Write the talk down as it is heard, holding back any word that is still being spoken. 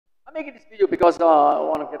I'm making this video because I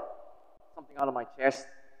want to get something out of my chest.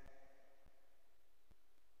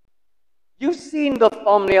 You've seen the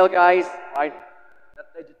thumbnail, guys, right? That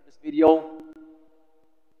led you to this video.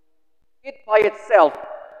 It by itself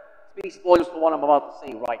speaks volumes to what I'm about to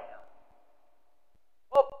say right now.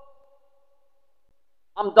 Well,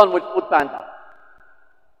 I'm done with Foodpanda.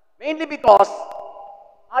 Mainly because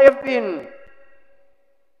I have been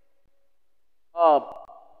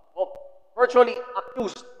virtually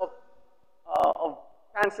accused of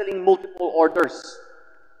canceling multiple orders.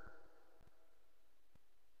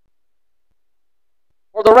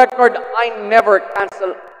 For the record, I never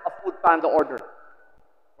cancel a Foodpanda order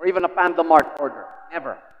or even a Panda Mart order.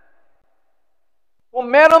 Never.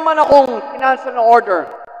 Kung meron man akong cancel na order,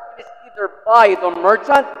 it is either by the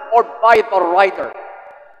merchant or by the rider.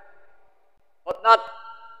 But not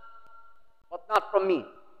from me.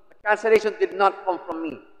 The cancellation did not come from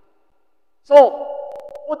me. So,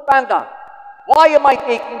 Foodpanda, why am I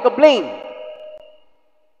taking the blame?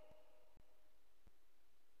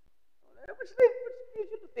 Which leads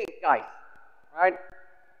you to think, guys, right?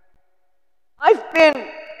 I've been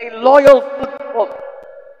a loyal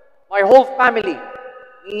my whole family,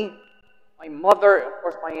 me, my mother, of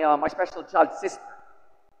course, my special child sister.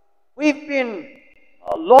 We've been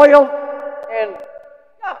loyal and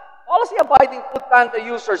policy-abiding Foodpanda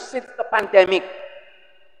users since the pandemic,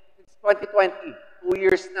 since 2020, 2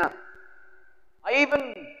 years now. I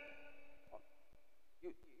even,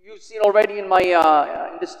 you've seen already in my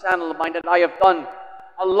in this channel of mine that I have done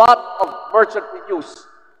a lot of merchant reviews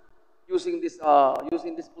using this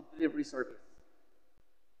food delivery service.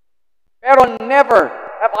 Pero never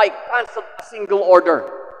have I canceled a single order.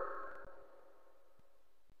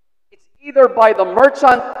 It's either by the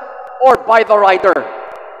merchant or by the rider,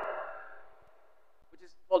 which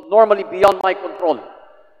is normally beyond my control.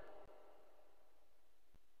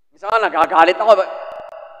 Minsan nga nagagalit ako.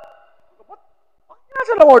 Bakit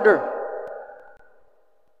cancel ang order?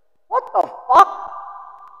 What the fuck?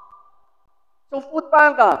 So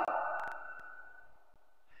Foodpanda,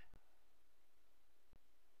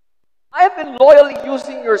 I have been loyally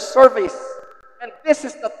using your service, and this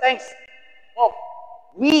is the thanks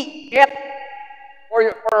we get for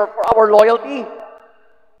our loyalty.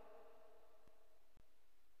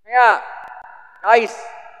 Yeah, guys,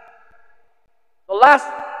 the last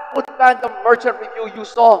Foodpanda merchant review you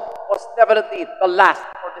saw was definitely the last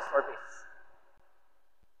for this service.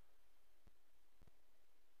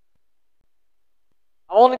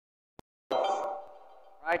 I'm only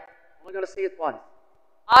going to say it once.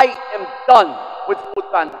 I am done with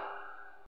Foodpanda.